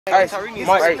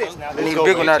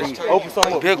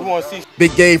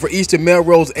Big game for Eastern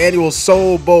Melrose annual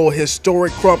Soul Bowl,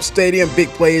 historic Crump Stadium. Big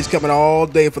plays coming all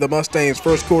day for the Mustangs.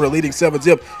 First quarter leading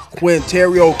 7-zip.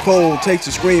 Quinterio Cole takes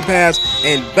the screen pass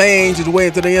and bangs his way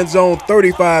into the end zone,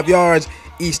 35 yards.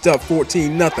 East up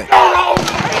 14-0.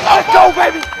 Let's go,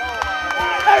 baby!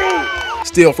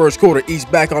 Still first quarter, East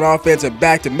back on offense and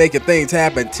back to making things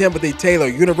happen. Timothy Taylor,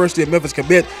 University of Memphis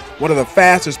commit, one of the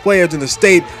fastest players in the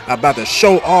state, about to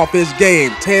show off his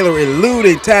game. Taylor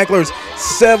eluding tacklers,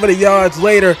 70 yards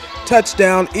later,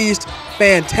 touchdown East.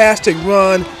 Fantastic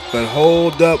run, but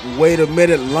hold up, wait a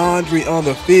minute, laundry on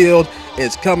the field.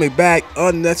 It's coming back,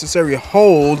 unnecessary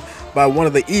hold by one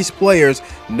of the East players.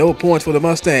 No points for the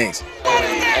Mustangs.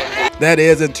 That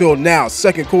is until now.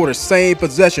 Second quarter, same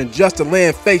possession. Justin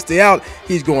Land fakes the out.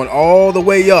 He's going all the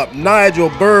way up.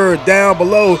 Nigel Bird down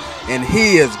below, and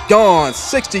he is gone.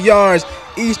 60 yards.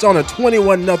 East on a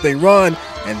 21-0 run,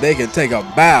 and they can take a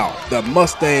bow. The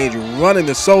Mustangs running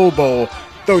the Soul Bowl,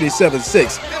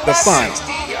 37-6, the final.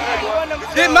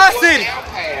 Hit my city.